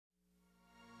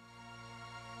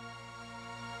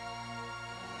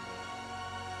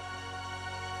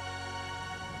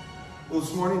Well,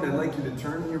 this morning I'd like you to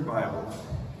turn in your Bibles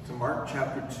to Mark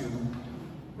chapter 2.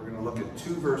 We're going to look at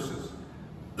 2 verses.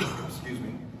 Excuse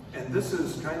me. And this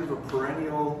is kind of a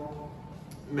perennial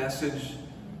message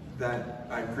that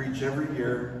I preach every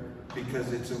year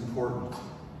because it's important.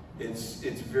 It's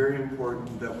very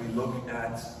important that we look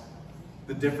at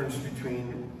the difference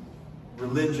between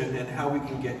religion and how we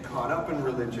can get caught up in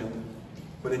religion,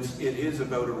 but it is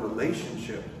about a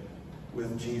relationship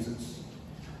with Jesus.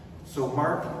 So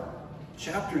Mark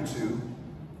chapter 2,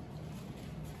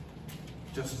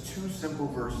 just 2 simple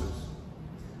verses.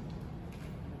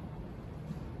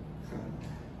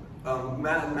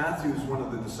 Matthew is one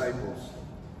of the disciples,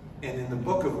 and in the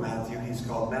book of Matthew he's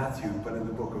called Matthew, but in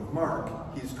the book of Mark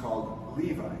he's called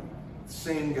Levi.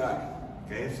 Same guy.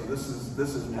 Okay, so this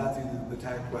is Matthew the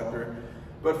tax collector,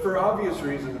 but for obvious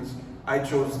reasons I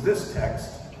chose this text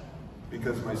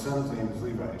because my son's name is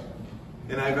Levi,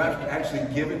 and I've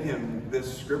actually given him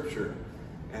this scripture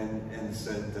and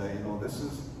said, you know, this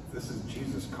is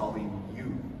Jesus calling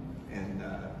you, and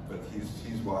but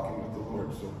he's walking with the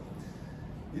Lord, so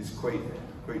he's quite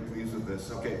pleased with this.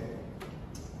 Okay,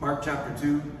 Mark chapter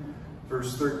 2,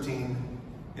 verse 13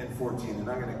 and 14, and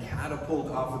I'm going to catapult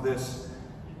off of this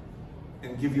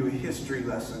and give you a history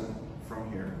lesson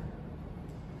from here.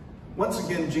 Once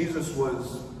again, Jesus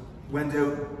went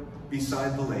out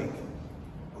beside the lake.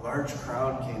 A large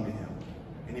crowd came to him,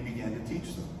 and he began to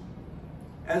teach them.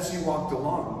 As he walked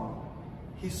along,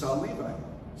 he saw Levi,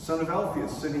 son of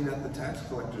Alphaeus, sitting at the tax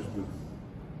collector's booth.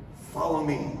 "Follow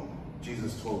me,"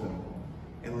 Jesus told him,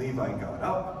 and Levi got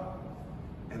up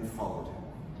and followed him.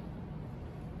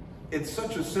 It's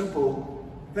such a simple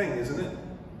thing, isn't it?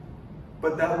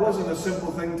 But that wasn't a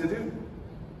simple thing to do.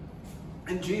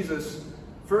 And Jesus,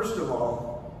 first of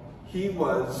all, he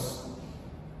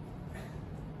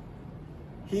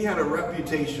had a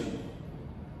reputation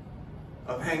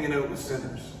of hanging out with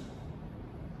sinners.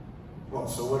 Well,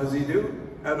 so what does he do?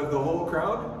 Out of the whole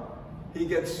crowd, he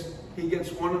gets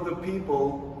one of the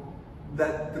people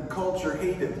that the culture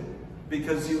hated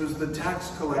because he was the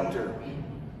tax collector.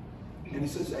 And he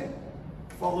says, "Hey,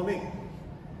 follow me."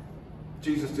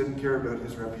 Jesus didn't care about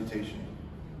his reputation.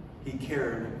 He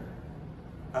cared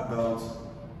about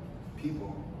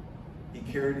people. He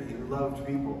loved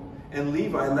people. And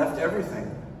Levi left everything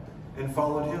and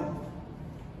followed him.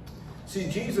 See,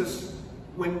 Jesus,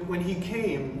 when he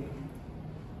came,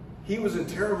 he was a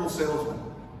terrible salesman.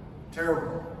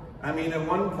 Terrible. I mean, at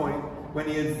one point, when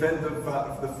he had fed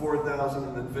the 4,000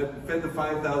 and then fed the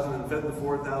 5,000 and fed the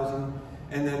 4,000,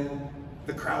 and then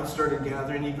the crowd started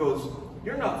gathering, he goes,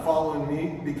 "You're not following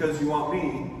me because you want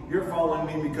me. You're following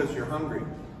me because you're hungry.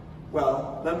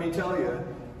 Well, let me tell you,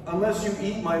 unless you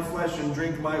eat my flesh and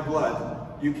drink my blood,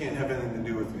 you can't have anything to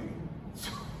do with me."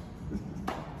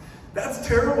 That's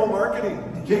terrible marketing.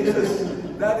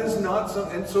 That is not so,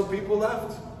 and so people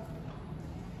left.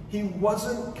 He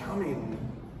wasn't coming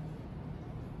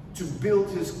to build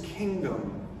his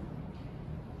kingdom,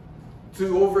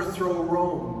 to overthrow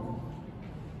Rome,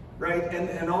 right?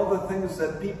 And all the things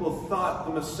that people thought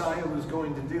the Messiah was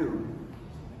going to do.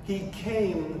 He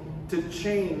came to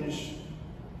change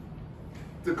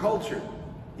the culture.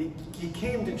 He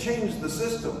came to change the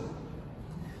system.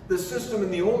 The system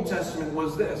in the Old Testament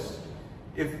was this.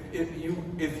 If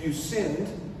you sinned,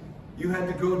 you had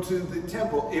to go to the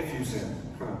temple if you sinned.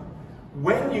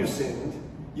 When you sinned,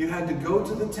 you had to go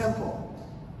to the temple,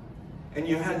 and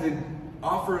you had to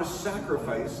offer a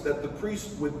sacrifice that the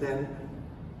priest would then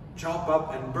chop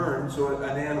up and burn, so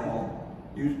an animal,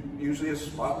 usually a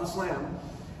spotless lamb,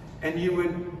 and you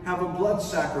would have a blood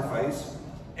sacrifice,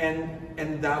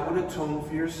 and that would atone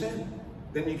for your sin.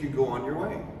 Then you could go on your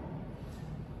way.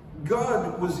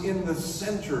 God was in the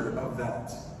center of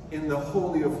that, in the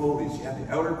Holy of Holies. You had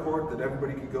the outer court that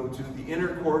everybody could go to, the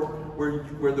inner court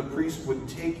where the priest would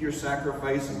take your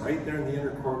sacrifice, and right there in the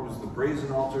inner court was the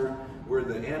brazen altar where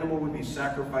the animal would be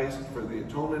sacrificed for the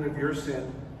atonement of your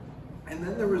sin. And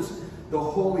then there was the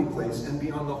holy place, and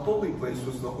beyond the holy place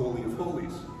was the Holy of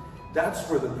Holies. That's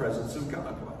where the presence of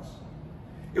God was.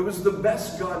 It was the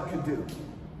best God could do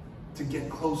to get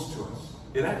close to us.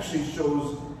 It actually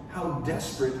shows how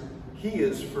desperate he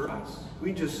is for us.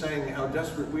 We just sang how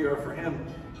desperate we are for him.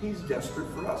 He's desperate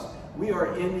for us. We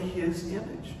are in his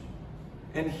image,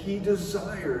 and he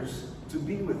desires to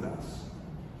be with us.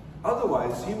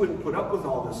 Otherwise, he wouldn't put up with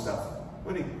all this stuff,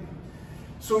 would he?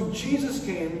 So Jesus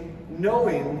came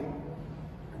knowing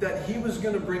that he was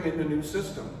going to bring in a new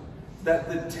system, that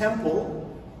the temple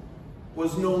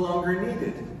was no longer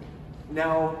needed.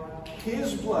 Now,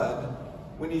 his blood,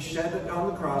 when he shed it on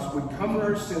the cross, would cover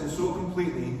our sins so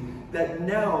completely that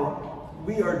now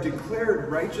we are declared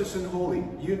righteous and holy.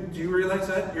 Do you realize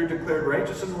that? You're declared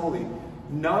righteous and holy.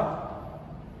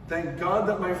 Thank God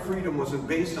that my freedom wasn't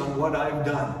based on what I've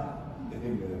done,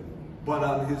 but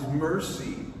on his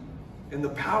mercy and the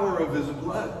power of his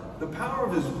blood. The power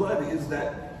of his blood is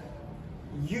that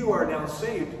you are now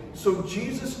saved. So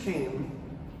Jesus came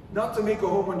not to make a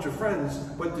whole bunch of friends,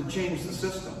 but to change the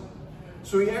system.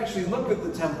 So he actually looked at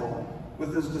the temple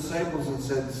with his disciples and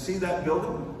said, see that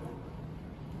building?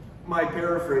 My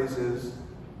paraphrase is,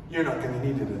 you're not going to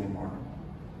need it anymore.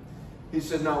 He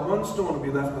said, not one stone will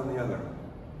be left on the other.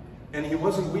 And he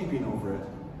wasn't weeping over it.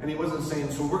 And he wasn't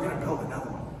saying, so we're going to build another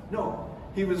one. No,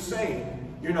 he was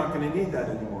saying, you're not going to need that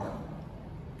anymore.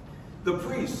 The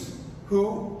priests,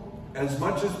 who, as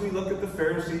much as we look at the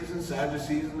Pharisees and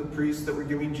Sadducees and the priests that were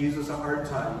giving Jesus a hard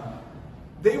time,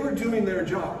 they were doing their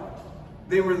job.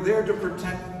 They were there to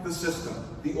protect the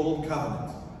system, the old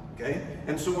covenant. Okay?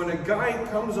 And so when a guy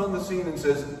comes on the scene and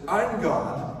says, I'm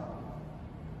God,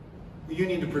 you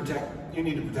need to protect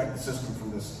the system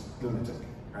from this lunatic,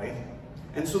 right?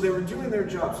 And so they were doing their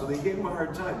job, so they gave him a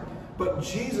hard time. But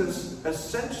Jesus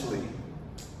essentially,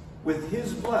 with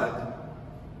his blood,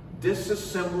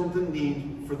 disassembled the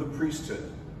need for the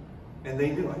priesthood. And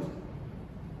they knew it.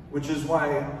 Which is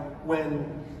why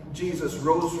when Jesus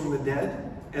rose from the dead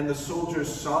and the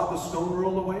soldiers saw the stone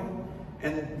roll away,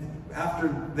 and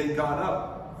after they got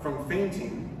up from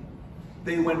fainting,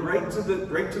 they went right to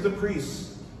the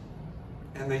priests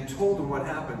and they told him what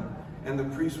happened. And the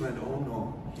priest went, oh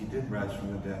no, he did rise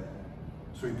from the dead.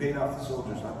 So he paid off the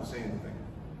soldiers not to say anything.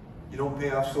 You don't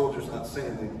pay off soldiers not to say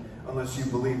anything unless you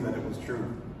believe that it was true.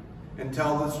 And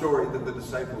tell the story that the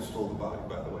disciples told about it,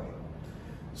 by the way.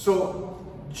 So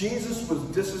Jesus was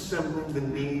disassembling the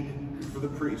need for the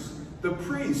priests. The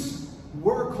priests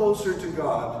were closer to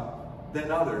God than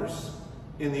others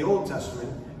in the Old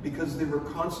Testament because they were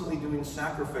constantly doing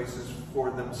sacrifices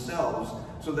for themselves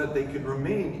so that they could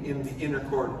remain in the inner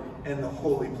court and the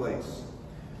holy place.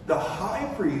 The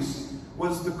high priest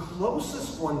was the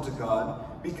closest one to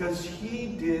God because he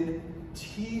did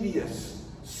tedious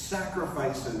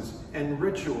sacrifices and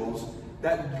rituals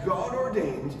that God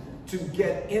ordained to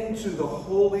get into the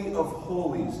Holy of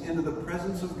Holies, into the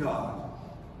presence of God,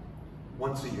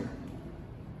 once a year.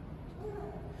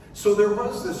 So there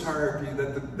was this hierarchy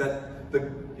that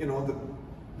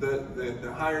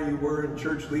the higher you were in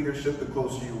church leadership, the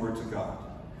closer you were to God.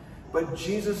 But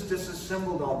Jesus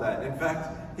disassembled all that. In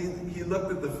fact, he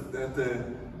looked at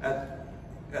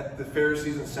the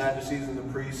Pharisees and Sadducees and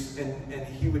the priests, and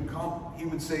he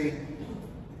would say,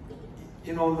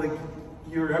 you know, like,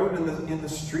 you're out in the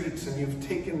streets and you've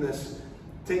taken this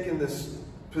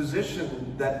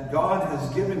position that God has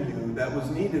given you that was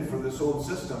needed for this old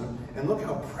system, and look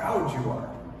how proud you are.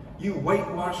 You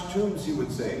whitewashed tombs, he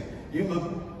would say. You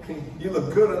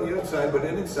look good on the outside, but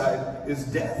inside is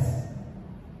death.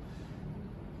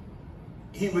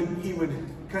 He would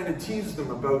kind of tease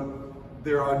them about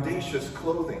their audacious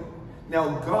clothing.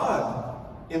 Now God,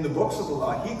 in the books of the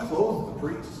law, he clothed the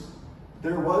priests.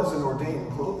 There was an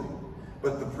ordained clothing.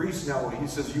 But the priest now, he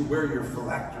says, you wear your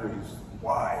phylacteries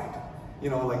wide. You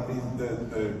know, like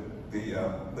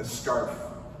the scarf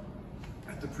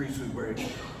that the priest was wearing.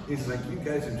 He's like, you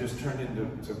guys have just turned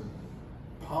into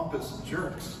pompous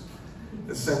jerks,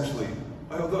 essentially.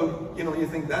 Although, you know, you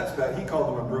think that's bad. He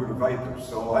called them a brood of vipers,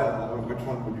 so I don't know which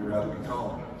one would you rather be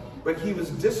called. But he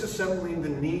was disassembling the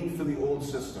need for the old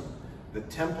system. The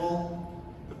temple,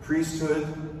 the priesthood,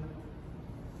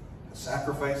 the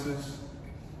sacrifices,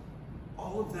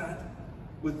 all of that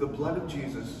with the blood of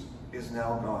Jesus is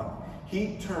now gone.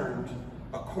 He turned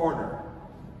a corner.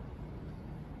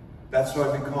 That's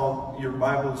why we call your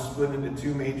Bible split into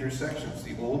two major sections,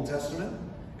 the Old Testament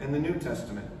and the New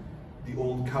Testament. The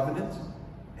Old Covenant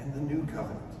and the New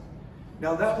Covenant.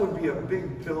 Now that would be a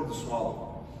big pill to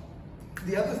swallow.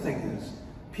 The other thing is,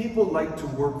 people like to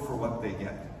work for what they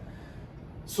get.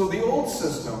 So the old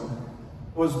system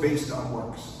was based on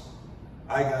works.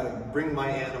 I gotta bring my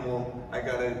animal, I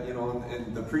gotta, you know,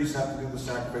 and the priests have to do the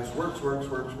sacrifice. Works, works,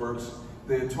 works, works.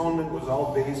 The atonement was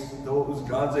all based, though it was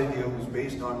God's idea, it was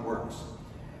based on works.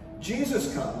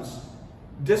 Jesus comes,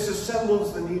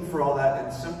 disassembles the need for all that,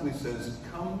 and simply says,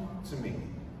 come to me.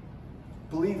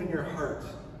 Believe in your heart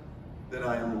that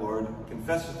I am Lord.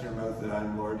 Confess with your mouth that I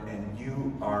am Lord, and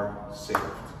you are saved.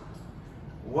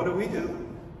 What do?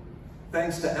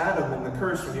 Thanks to Adam and the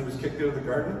curse when he was kicked out of the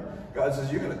garden, God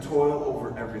says, you're going to toil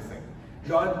over everything.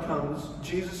 God comes,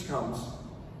 Jesus comes,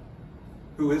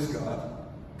 who is God.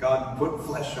 God put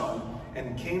flesh on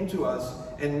and came to us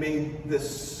and made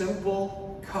this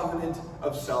simple covenant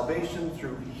of salvation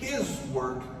through his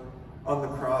work on the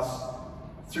cross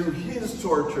through his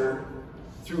torture,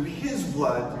 through his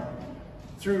blood,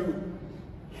 through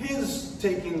his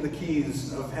taking the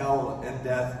keys of hell and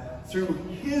death, through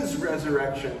his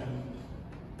resurrection.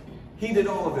 He did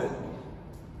all of it.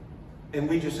 And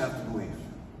we just have to believe.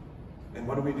 And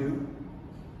what do?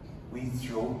 We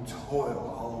throw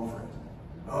toil all over it.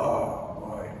 Oh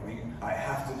boy, I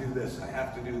have to do this, I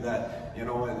have to do that, you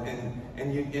know,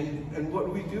 and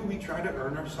what do? We try to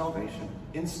earn our salvation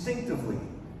instinctively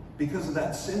because of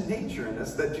that sin nature in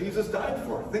us that Jesus died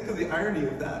for. Think of the irony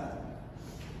of that.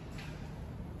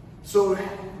 So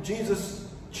Jesus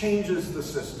changes the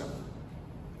system.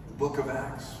 The book of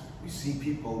Acts, we see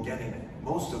people getting it,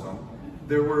 most of them.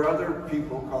 There were other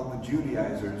people called the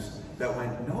Judaizers that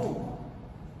went, no,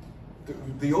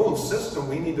 the old system,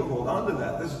 we need to hold on to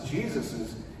that. This Jesus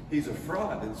he's a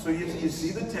fraud. And so you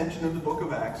see the tension in the book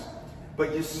of Acts,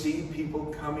 but you see people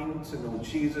coming to know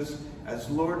Jesus as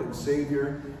Lord and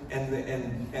Savior, and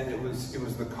it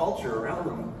was the culture around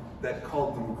them that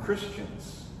called them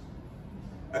Christians.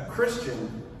 A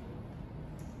Christian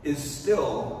is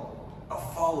still a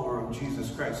follower of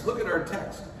Jesus Christ. Look at our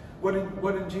text.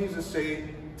 What did Jesus say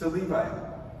to Levi?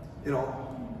 You know,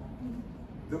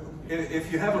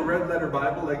 if you have a red letter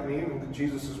Bible like me, and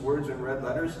Jesus' words in red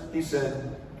letters, he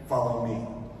said, follow me.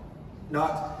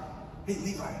 Not, hey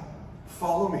Levi,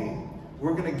 follow me.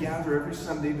 We're going to gather every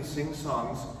Sunday to sing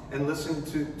songs and listen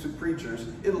to preachers.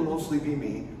 It'll mostly be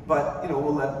me, but you know,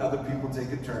 we'll let other people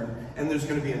take a turn. And there's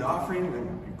going to be an offering,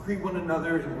 and we greet one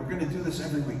another, and we're going to do this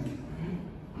every week.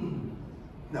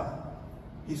 No.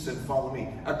 He said, follow me.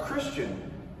 A Christian,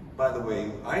 by the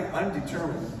way, I'm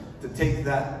determined to take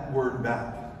that word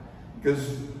back.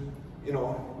 Because, you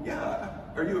know, yeah,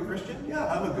 are you a Christian? Yeah,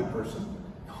 I'm a good person.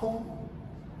 No,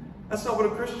 that's not what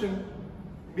a Christian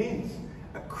means.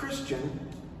 A Christian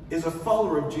is a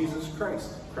follower of Jesus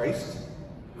Christ.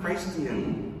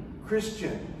 Christian.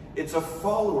 Christian. It's a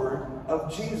follower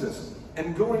of Jesus.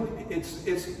 And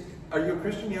are you a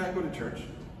Christian? Yeah, I go to church.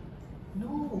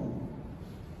 No.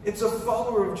 It's a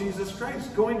follower of Jesus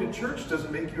Christ. Going to church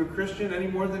doesn't make you a Christian any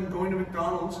more than going to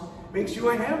McDonald's makes you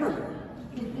a hamburger.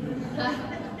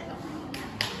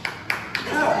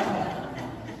 Yeah.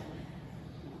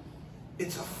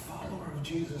 It's a follower of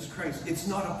Jesus Christ. It's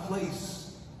not a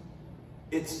place.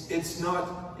 It's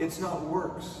not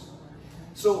works.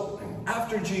 So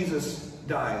after Jesus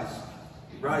dies,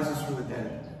 rises from the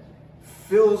dead,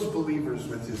 fills believers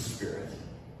with his Spirit,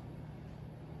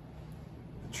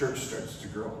 the church starts to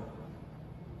grow.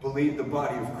 The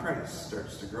body of Christ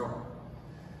starts to grow.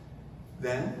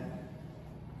 Then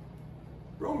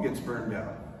Rome gets burned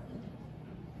down.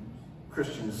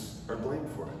 Christians are blamed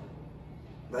for it.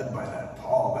 Led by that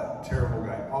Paul, that terrible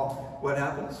guy, Paul. What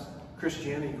happens?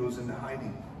 Christianity goes into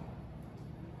hiding.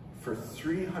 For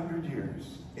 300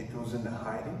 years, it goes into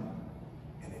hiding,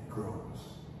 and it grows,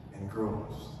 and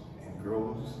grows, and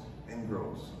grows, and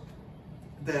grows.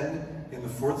 Then, in the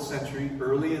 4th century,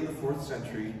 early in the 4th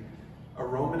century, a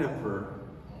Roman emperor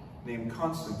named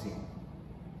Constantine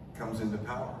comes into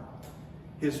power.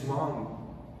 His mom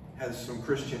has some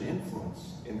Christian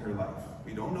influence in her life.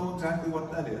 We don't know exactly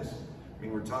what that is. I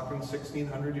mean, we're talking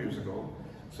 1600 years ago,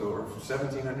 or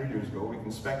 1700 years ago. We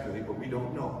can speculate, but we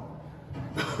don't know.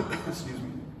 Excuse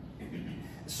me.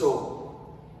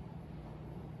 So,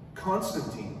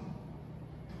 Constantine,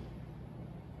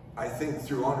 I think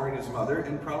through honoring his mother,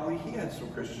 and probably he had some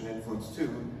Christian influence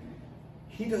too,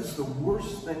 he does the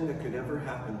worst thing that could ever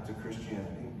happen to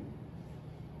Christianity.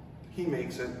 He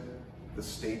makes it the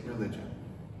state religion.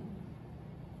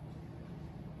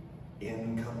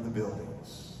 In come the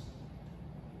buildings.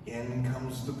 In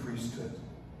comes the priesthood.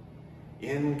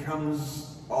 In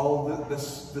comes all the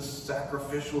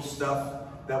sacrificial stuff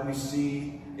that we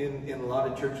see in a lot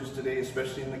of churches today,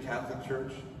 especially in the Catholic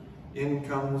Church. In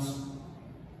comes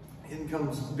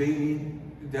baby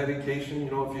dedication.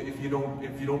 You know, if you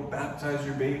don't baptize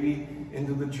your baby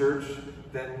into the church,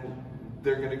 then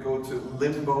they're going to go to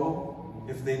limbo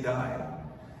if they die.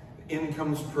 In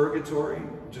comes purgatory,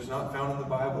 which is not found in the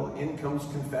Bible. In comes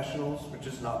confessionals, which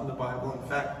is not in the Bible. In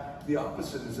fact, the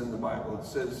opposite is in the Bible. It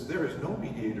says there is no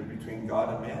mediator between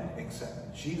God and man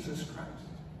except Jesus Christ.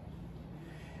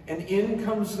 And in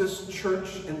comes this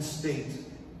church and state.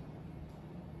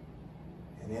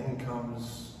 And in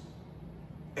comes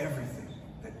everything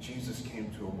that Jesus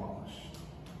came to abolish.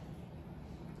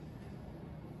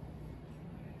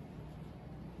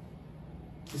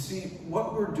 You see,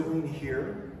 what we're doing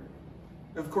here,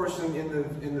 of course, later in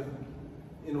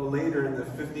the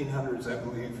 1500s, I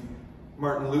believe,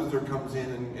 Martin Luther comes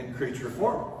in and creates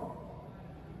reform.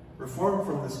 Reform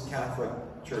from this Catholic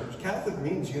Church. Catholic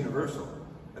means universal.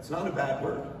 That's not a bad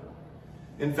word.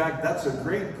 In fact, that's a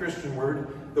great Christian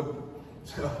word.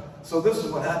 So this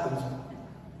is what happens.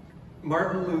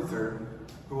 Martin Luther,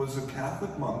 who was a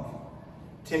Catholic monk,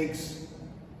 takes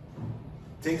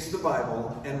the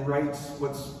Bible and writes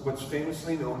what's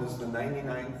famously known as the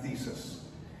 99 Thesis.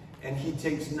 And he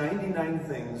takes 99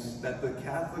 things that the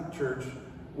Catholic Church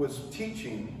was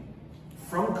teaching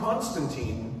from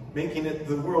Constantine, making it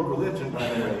the world religion,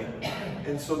 by the way.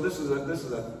 And so this is a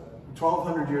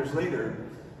 1,200 years later.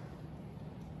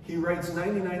 He writes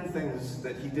 99 things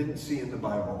that he didn't see in the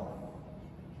Bible.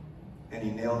 And he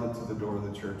nailed it to the door of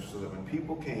the church so that when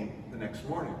people came the next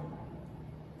morning,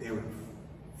 they were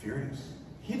furious.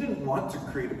 He didn't want to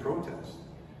create a protest.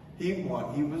 He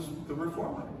was the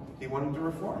reformer. He wanted to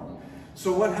reform.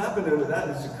 So what happened out of that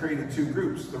is it created two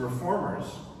groups, the reformers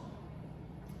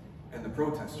and the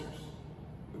protesters.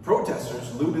 The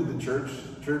protesters looted the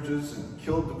churches and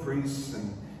killed the priests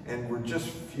and were just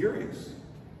furious.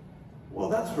 Well,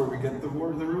 that's where we get the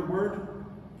root word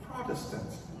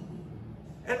Protestant.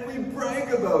 And we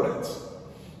brag about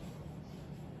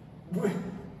it.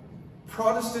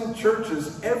 Protestant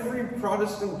churches, every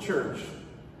Protestant church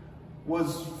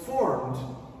was formed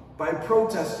by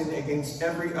protesting against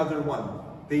every other one.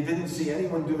 They didn't see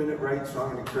anyone doing it right, so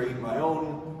I'm going to create my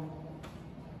own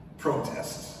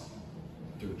protest.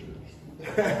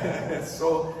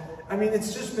 So, I mean,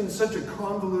 it's just been such a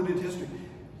convoluted history.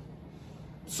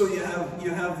 So you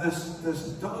have this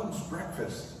dog's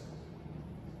breakfast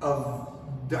of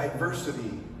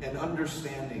diversity and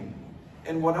understanding.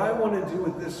 And what I want to do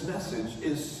with this message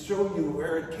is show you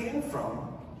where it came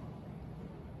from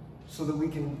so that we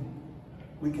can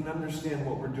understand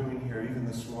what we're doing here even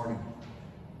this morning.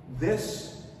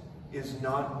 This is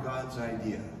not God's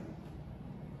idea.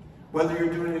 Whether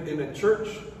you're doing it in a church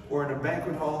or in a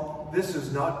banquet hall, this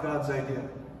is not God's idea.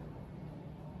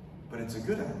 But it's a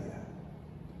good idea.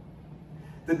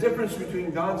 The difference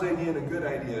between God's idea and a good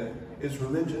idea is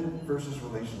religion versus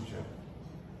relationship.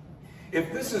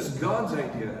 If this is God's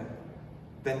idea,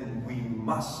 then we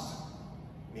must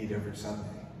meet every Sunday.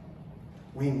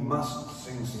 We must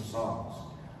sing some songs.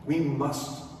 We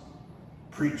must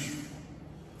preach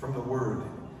from the Word.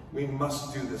 We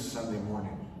must do this Sunday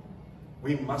morning.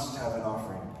 We must have an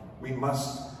offering. We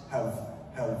must have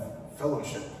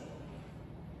fellowship.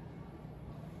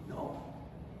 No,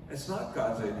 it's not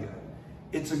God's idea.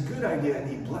 It's a good idea and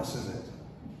He blesses it.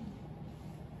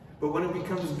 But when it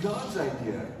becomes God's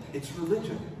idea, it's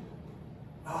religion.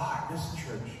 I miss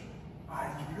church. I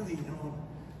really,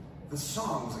 the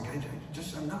songs, like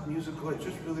I'm not musical, I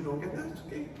just really don't get that. It's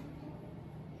okay.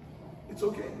 It's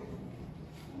okay.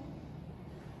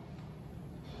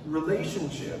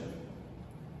 Relationship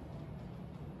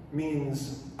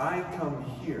means I come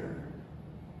here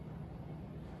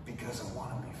because I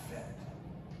want to be fed.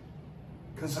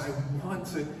 Because I want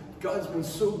to, God's been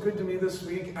so good to me this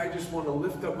week, I just want to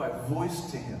lift up my voice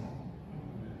to Him.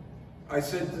 I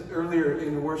said earlier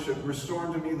in worship, restore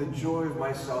to me the joy of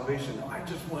my salvation. I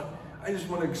just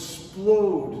want to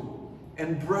explode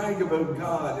and brag about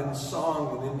God in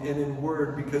song and in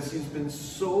word because He's been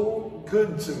so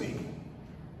good to me.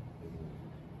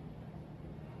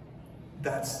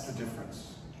 That's the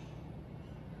difference.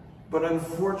 But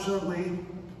unfortunately,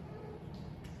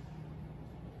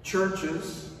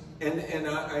 churches, and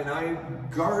I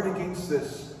guard against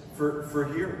this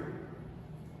for here,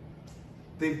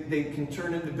 they can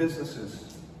turn into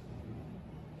businesses.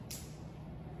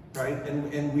 Right?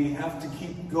 And we have to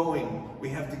keep going. We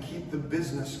have to keep the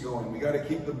business going. We got to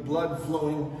keep the blood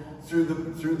flowing through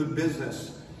the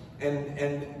business.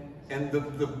 And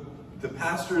the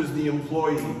pastor is the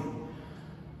employee,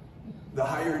 the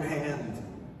hired hand,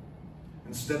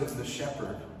 instead of the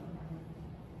shepherd.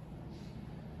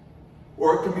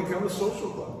 Or it can become a social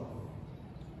club.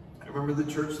 I remember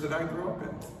the church that I grew up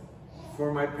in.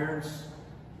 Before my parents,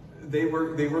 they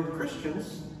were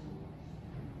Christians,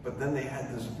 but then they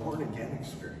had this born-again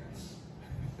experience.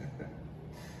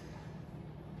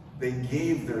 They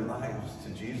gave their lives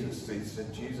to Jesus. They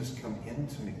said, Jesus, come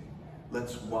into me.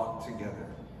 Let's walk together.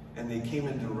 And they came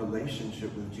into a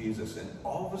relationship with Jesus. And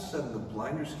all of a sudden, the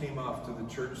blinders came off to the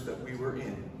church that we were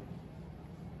in.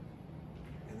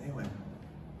 And they went,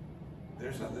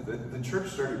 there's nothing. The church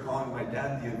started calling my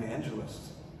dad the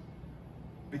evangelist.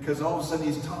 Because all of a sudden,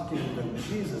 he's talking about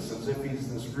Jesus as if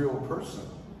he's this real person,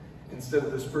 instead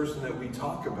of this person that we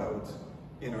talk about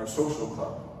in our social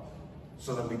club,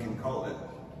 so that we can call it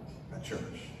a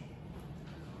church.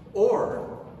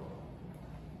 Or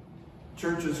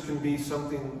churches can be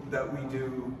something that we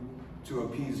do to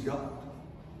appease God.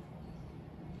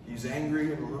 He's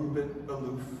angry and a little bit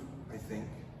aloof, I think.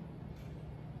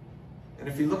 And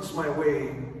if He looks my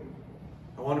way,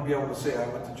 I want to be able to say I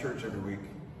went to church every week.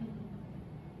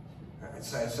 I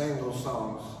sang those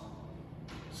songs.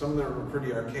 Some of them were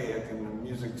pretty archaic and a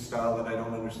music style that I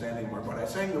don't understand anymore, but I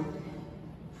sang them.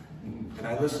 And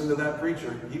I listened to that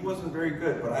preacher. He wasn't very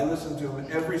good, but I listened to him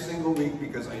every single week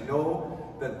because I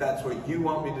know that that's what you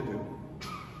want me to do.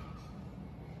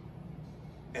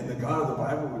 And the God of the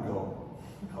Bible would go,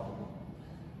 no,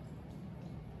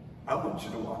 I want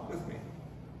you to walk with me.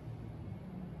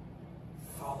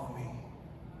 Follow me.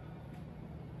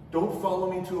 Don't follow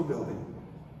me to a building.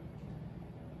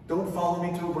 Don't follow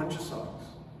me to a bunch of songs.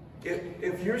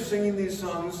 If you're singing these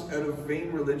songs out of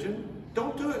vain religion,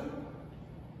 don't do it.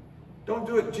 Don't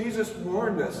do it. Jesus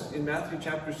warned us in Matthew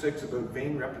chapter 6 about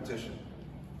vain repetition.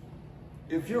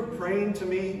 If you're praying to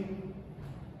me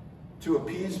to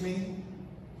appease me,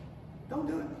 don't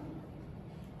do it.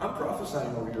 I'm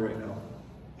prophesying over you right now.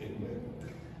 Amen.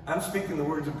 I'm speaking the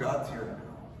words of God to you right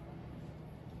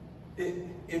now.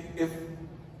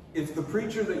 If the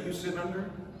preacher that you sit under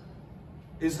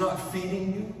is not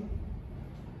feeding you,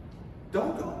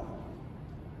 don't go.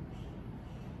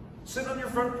 Sit on your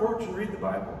front porch and read the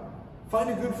Bible. Find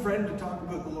a good friend to talk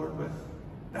about the Lord with.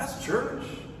 That's church.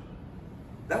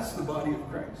 That's the body of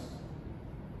Christ.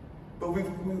 But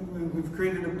we've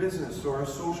created a business or a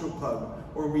social club,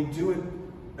 or we do it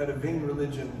at a vain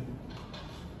religion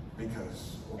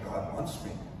because, well, God wants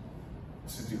me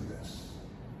to do this.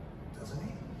 Doesn't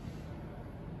he?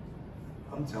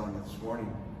 I'm telling you this morning,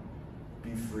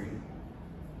 be free.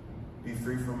 Be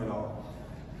free from it all.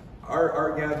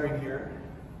 Our gathering here,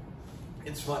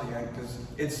 it's funny, because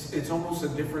it's almost a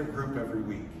different group every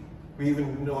week. We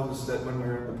even noticed that when we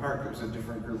were in the park, it was a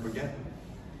different group again.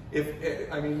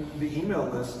 I mean, the email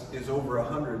list is over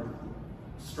 100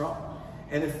 strong.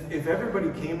 And if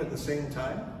everybody came at the same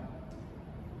time,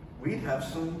 we'd have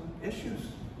some issues.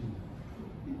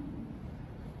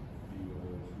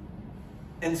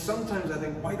 And sometimes I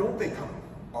think, why don't they come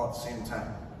all at the same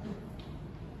time?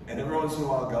 And every once in a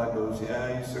while God goes,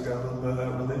 yeah, you still got a little bit of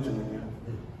that religion in you.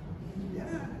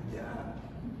 Yeah.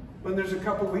 When there's a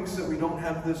couple weeks that we don't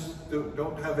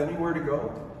have anywhere to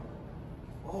go,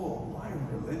 oh, my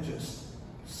religious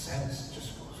sense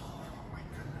just goes, oh my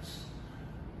goodness.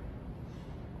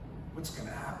 What's going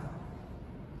to happen?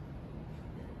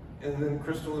 And then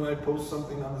Crystal and I post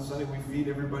something on the Sunday, we feed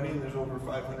everybody, and there's over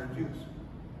 500 views.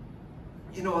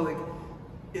 You know, like,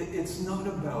 it's not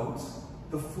about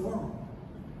the form.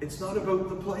 It's not about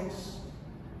the place.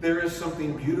 There is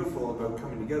something beautiful about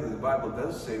coming together. The Bible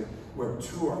does say where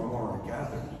two or more are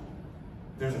gathered.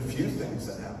 There's a few things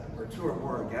that happen. Where two or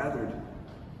more are gathered,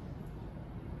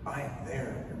 I am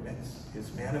there in your midst.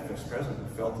 His manifest presence,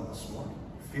 we felt it this morning.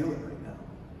 Feel it right now.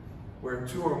 Where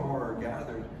two or more are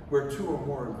gathered, where two or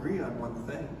more agree on one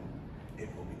thing, it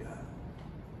will be done.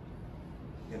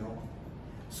 You know?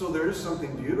 So there is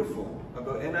something beautiful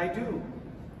about, and I do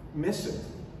miss it.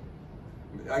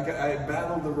 I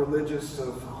battle the religious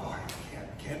of, oh,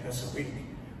 I can't miss a week.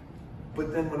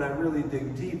 But then when I really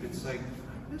dig deep, it's like,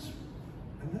 I miss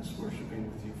worshiping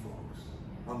with you folks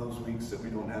on those weeks that we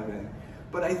don't have anything.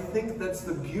 But I think that's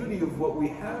the beauty of what we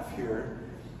have here,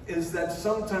 is that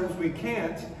sometimes we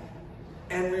can't,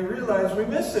 and we realize we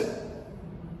miss it.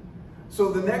 So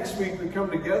the next week we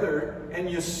come together and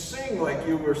you sing like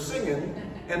you were singing,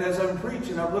 and as I'm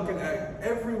preaching, I'm looking at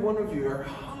every one of you are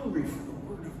hungry for the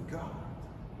Word of God.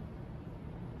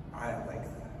 I like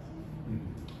that.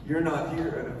 You're not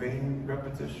here at a vain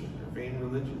repetition or vain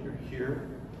religion. You're here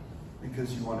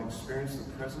because you want to experience the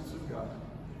presence of God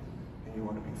and you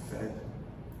want to be fed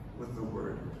with the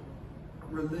Word.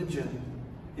 Religion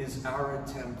is our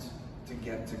attempt to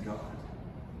get to God.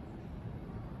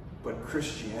 But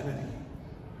Christianity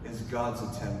is God's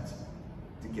attempt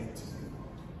to get to you.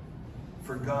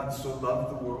 For God so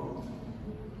loved the world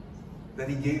that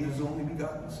he gave his only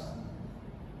begotten Son,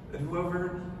 that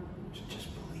whoever should just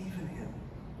believe in him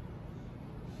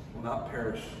will not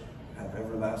perish, have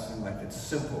everlasting life. It's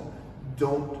simple.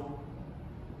 Don't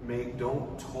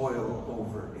toil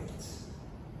over it.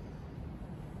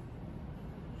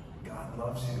 God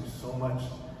loves you so much.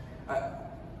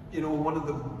 You know, one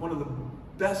of the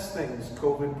best things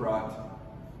COVID brought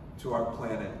to our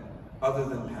planet, other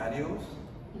than patios,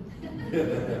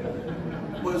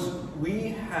 was we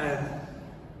had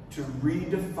to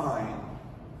redefine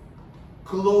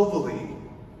globally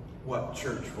what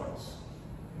church was.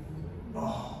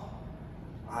 Oh,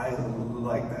 I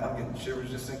like that. I'm getting shivers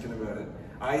just thinking about it.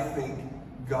 I think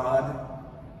God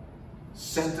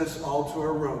sent us all to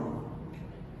our room.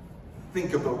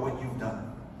 Think about what you've done.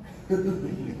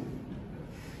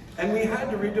 And we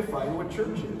had to redefine what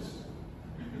church is.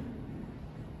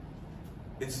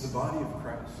 It's the body of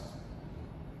Christ.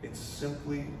 It's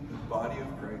simply the body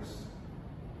of Christ.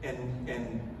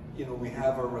 And you know, we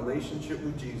have our relationship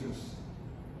with Jesus,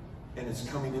 and it's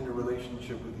coming into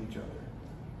relationship with each other.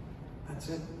 That's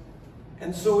it.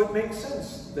 And so it makes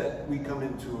sense that we come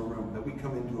into a room, that we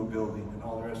come into a building, and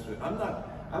all the rest of it.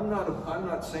 I'm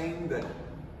not saying that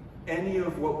any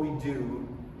of what we do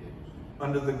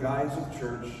under the guise of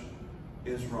church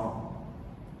is wrong.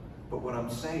 But what I'm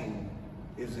saying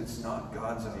is it's not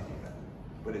God's idea,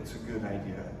 but it's a good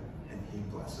idea, and He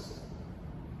blesses it.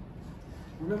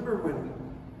 Remember when,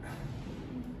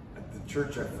 at the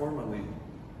church I formerly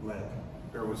led,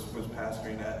 or was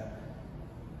pastoring at,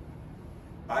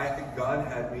 God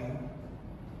had me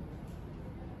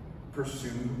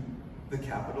pursue the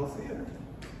Capitol Theater.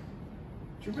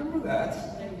 Do you remember that?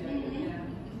 Yeah.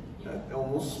 That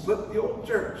almost split the old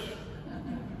church.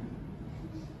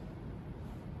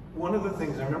 One of the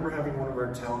things, I remember having one of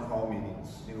our town hall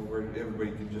meetings, you know, where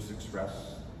everybody could just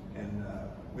express, and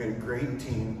we had a great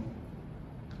team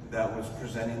that was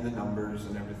presenting the numbers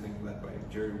and everything, led by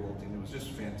Jerry Wolting. It was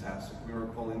just fantastic. We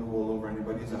weren't pulling the wool over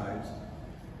anybody's eyes.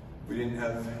 We didn't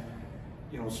have,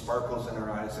 you know, sparkles in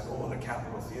our eyes that, oh, the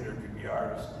Capitol Theater could be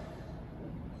ours.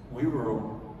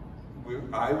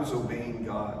 I was obeying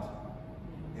God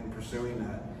in pursuing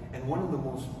that. And one of the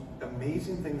most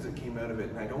amazing things that came out of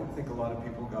it, and I don't think a lot of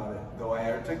people got it, though I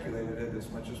articulated it as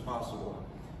much as possible,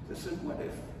 I said, what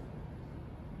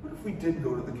if we did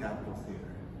go to the Capitol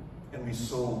Theater and we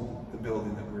sold the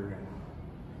building that we were in?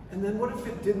 And then what if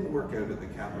it didn't work out at the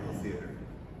Capitol Theater?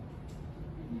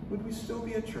 Would we still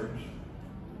be a church?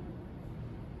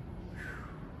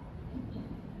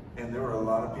 And there were a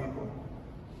lot of people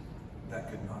that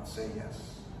could not say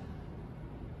yes.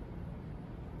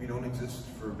 We don't exist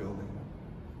for a building.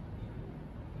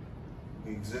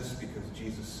 We exist because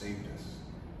Jesus saved us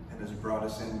and has brought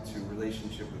us into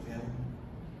relationship with Him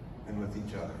and with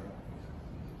each other.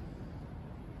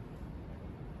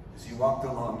 As he walked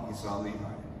along, he saw Levi.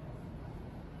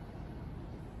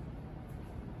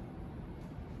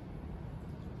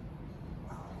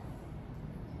 Wow.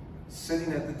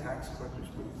 Sitting at the tax collector's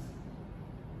booth.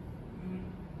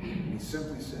 And he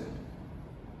simply said,